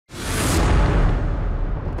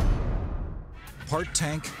Part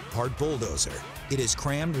tank, part bulldozer, it is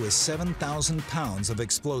crammed with 7,000 pounds of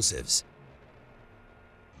explosives.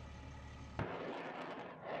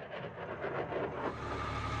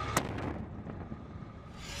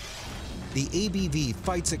 The ABV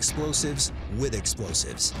fights explosives with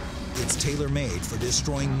explosives. It's tailor-made for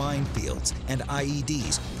destroying minefields and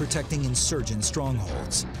IEDs protecting insurgent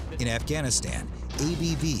strongholds. In Afghanistan,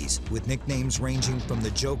 ABVs, with nicknames ranging from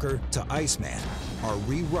the Joker to Iceman, are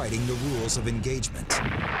rewriting the rules of engagement.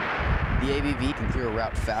 The ABV can clear a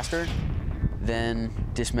route faster than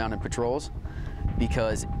dismounted patrols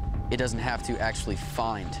because it doesn't have to actually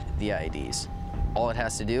find the IEDs. All it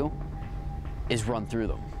has to do is run through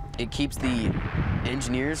them. It keeps the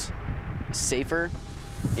engineers safer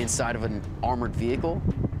inside of an armored vehicle,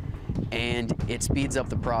 and it speeds up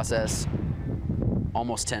the process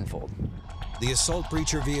almost tenfold. The assault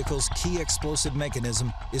breacher vehicle's key explosive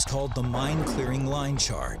mechanism is called the Mine Clearing Line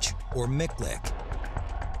Charge, or MCLIC.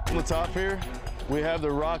 On the top here, we have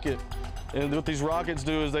the rocket, and what these rockets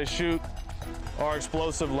do is they shoot our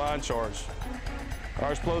explosive line charge.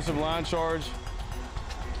 Our explosive line charge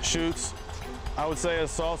shoots, I would say, a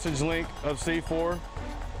sausage link of C4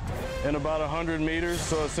 in about 100 meters,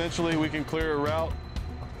 so essentially we can clear a route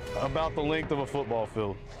about the length of a football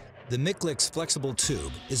field. The MCLIC's flexible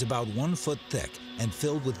tube is about 1 foot thick and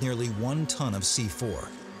filled with nearly 1 ton of C4.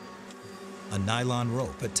 A nylon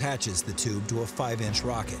rope attaches the tube to a 5-inch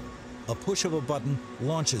rocket. A push of a button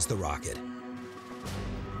launches the rocket,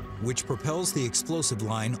 which propels the explosive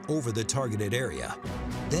line over the targeted area.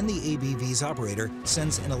 Then the ABV's operator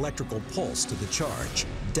sends an electrical pulse to the charge,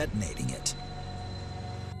 detonating it.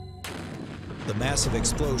 The massive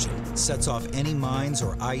explosion sets off any mines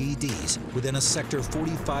or IEDs within a sector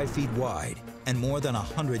 45 feet wide and more than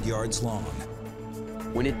 100 yards long.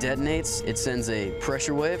 When it detonates, it sends a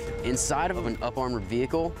pressure wave inside of an up-armored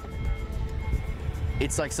vehicle.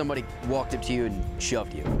 It's like somebody walked up to you and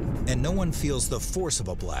shoved you. And no one feels the force of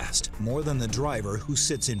a blast more than the driver who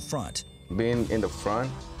sits in front. Being in the front,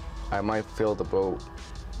 I might feel the boat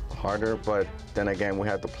harder, but then again, we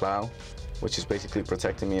have the plow, which is basically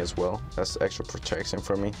protecting me as well. That's extra protection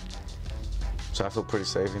for me. So I feel pretty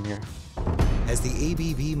safe in here. As the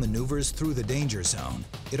ABV maneuvers through the danger zone,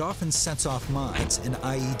 it often sets off mines and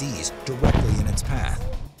IEDs directly in its path.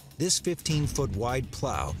 This 15-foot wide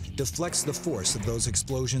plow deflects the force of those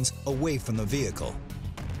explosions away from the vehicle.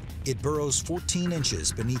 It burrows 14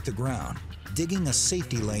 inches beneath the ground, digging a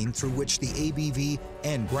safety lane through which the ABV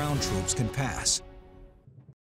and ground troops can pass.